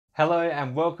Hello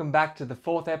and welcome back to the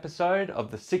fourth episode of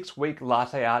the 6-week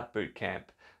Latte Art Bootcamp.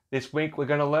 This week we're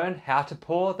going to learn how to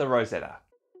pour the Rosetta.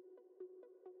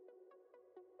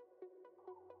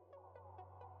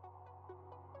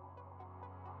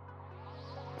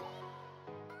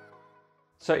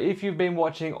 So if you've been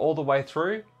watching all the way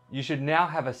through, you should now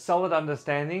have a solid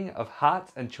understanding of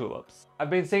hearts and tulips. I've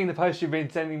been seeing the posts you've been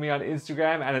sending me on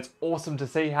Instagram and it's awesome to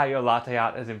see how your latte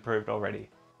art has improved already.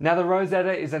 Now the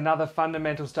Rosetta is another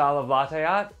fundamental style of latte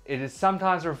art. It is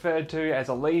sometimes referred to as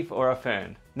a leaf or a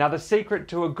fern. Now the secret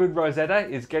to a good Rosetta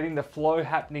is getting the flow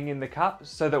happening in the cup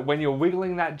so that when you're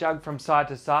wiggling that jug from side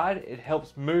to side, it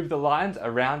helps move the lines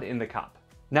around in the cup.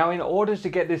 Now in order to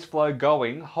get this flow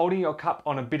going, holding your cup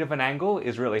on a bit of an angle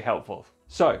is really helpful.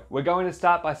 So we're going to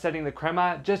start by setting the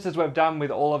crema just as we've done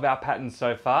with all of our patterns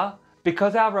so far.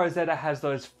 Because our Rosetta has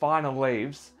those finer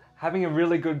leaves, having a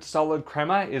really good solid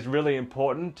crema is really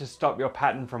important to stop your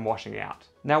pattern from washing out.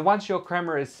 Now once your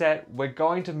crema is set, we're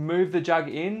going to move the jug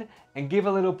in and give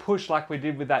a little push like we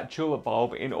did with that tulip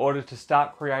bulb in order to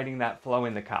start creating that flow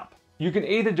in the cup. You can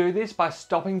either do this by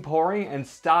stopping pouring and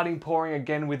starting pouring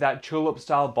again with that tulip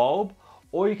style bulb,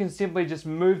 or you can simply just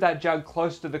move that jug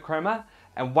close to the crema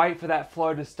and wait for that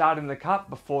flow to start in the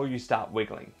cup before you start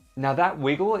wiggling. Now that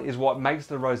wiggle is what makes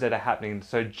the Rosetta happening,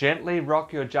 so gently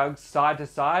rock your jug side to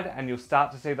side and you'll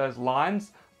start to see those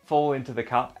lines fall into the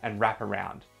cup and wrap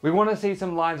around. We want to see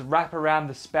some lines wrap around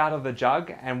the spout of the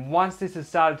jug, and once this has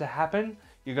started to happen,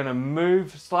 you're going to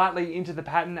move slightly into the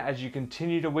pattern as you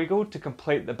continue to wiggle to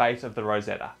complete the base of the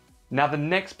Rosetta. Now the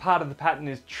next part of the pattern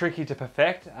is tricky to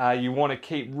perfect. You want to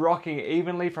keep rocking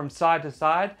evenly from side to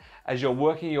side as you're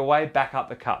working your way back up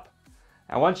the cup.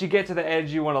 And once you get to the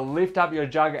edge, you want to lift up your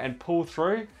jug and pull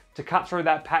through to cut through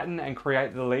that pattern and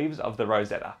create the leaves of the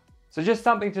Rosetta. So just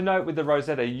something to note with the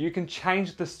Rosetta, you can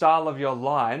change the style of your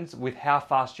lines with how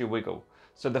fast you wiggle.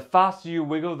 So the faster you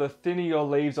wiggle, the thinner your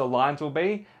leaves or lines will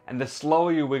be, and the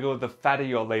slower you wiggle, the fatter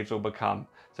your leaves will become.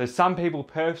 So some people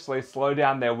purposely slow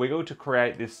down their wiggle to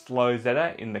create this slow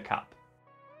Zeta in the cup.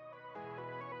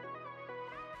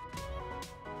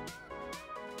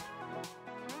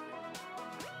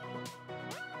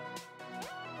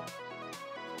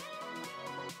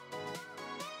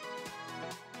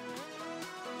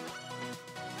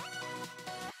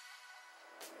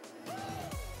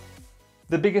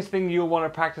 The biggest thing you'll want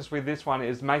to practice with this one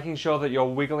is making sure that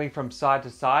your wiggling from side to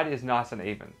side is nice and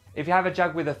even. If you have a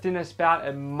jug with a thinner spout,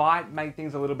 it might make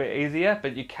things a little bit easier,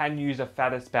 but you can use a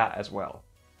fatter spout as well.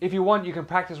 If you want, you can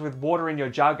practice with water in your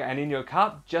jug and in your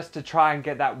cup just to try and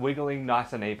get that wiggling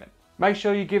nice and even. Make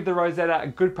sure you give the Rosetta a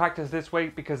good practice this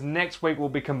week, because next week we'll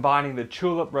be combining the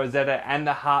tulip, Rosetta and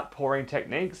the heart pouring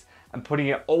techniques and putting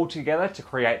it all together to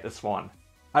create the swan.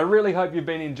 I really hope you've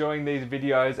been enjoying these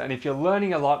videos, and if you're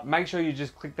learning a lot, make sure you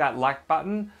just click that like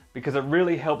button because it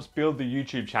really helps build the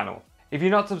YouTube channel. If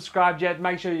you're not subscribed yet,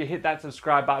 make sure you hit that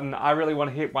subscribe button. I really want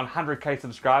to hit 100k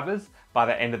subscribers by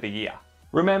the end of the year.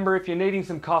 Remember, if you're needing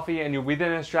some coffee and you're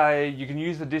within Australia, you can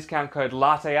use the discount code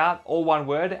LatteArt, all one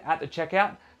word, at the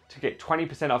checkout to get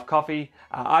 20% off coffee.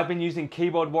 I've been using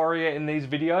Keyboard Warrior in these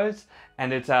videos,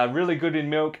 and it's really good in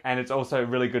milk, and it's also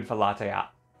really good for latte art.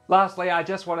 Lastly, I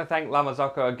just want to thank La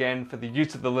Marzocco again for the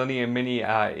use of the Linear Mini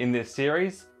in this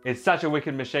series. It's such a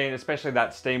wicked machine, especially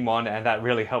that steam wand, and that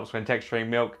really helps when texturing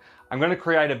milk. I'm going to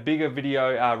create a bigger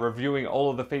video reviewing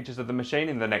all of the features of the machine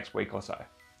in the next week or so.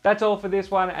 That's all for this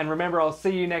one, and remember, I'll see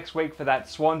you next week for that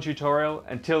swan tutorial.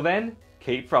 Until then,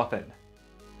 keep frothing.